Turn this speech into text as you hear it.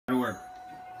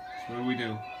So what do we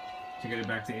do to get it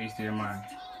back to HDMI?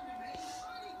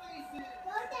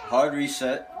 Hard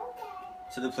reset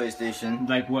to the PlayStation.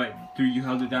 Like what? You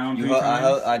held it down three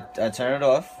times? times? I turn it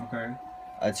off. Okay.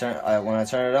 When I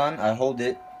turn it on, I hold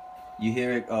it. You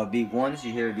hear it beep once,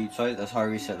 you hear it beep twice. That's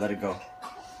hard reset. Let it go.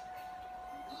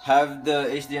 Have the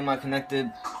HDMI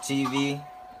connected TV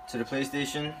to the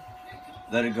PlayStation.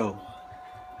 Let it go.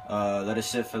 Let it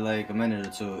sit for like a minute or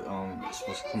two. It's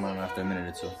supposed to come on after a minute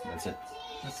or two. That's it.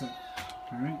 That's it.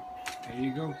 Alright. There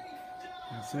you go.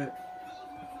 That's it.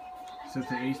 Set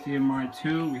the HDMI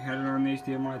 2. We had it on the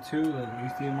HDMI 2. The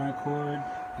HDMI cord.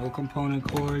 No component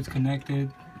cords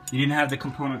connected. You didn't have the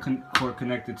component cord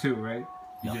connected too, right?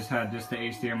 You just had just the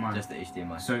HDMI. Just the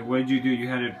HDMI. So what did you do? You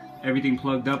had it everything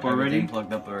plugged up already? Everything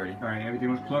plugged up already. Alright,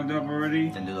 everything was plugged up already.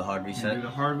 Then do the hard reset. Do the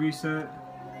hard reset.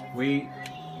 Wait.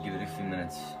 Give it a few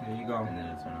minutes. There you go. And then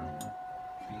it'll turn on.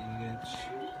 Bitch.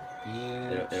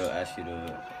 It'll ask you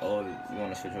to, you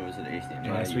want to switch over to the HDMI.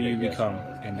 And that's where you become.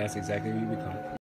 And that's exactly where you become.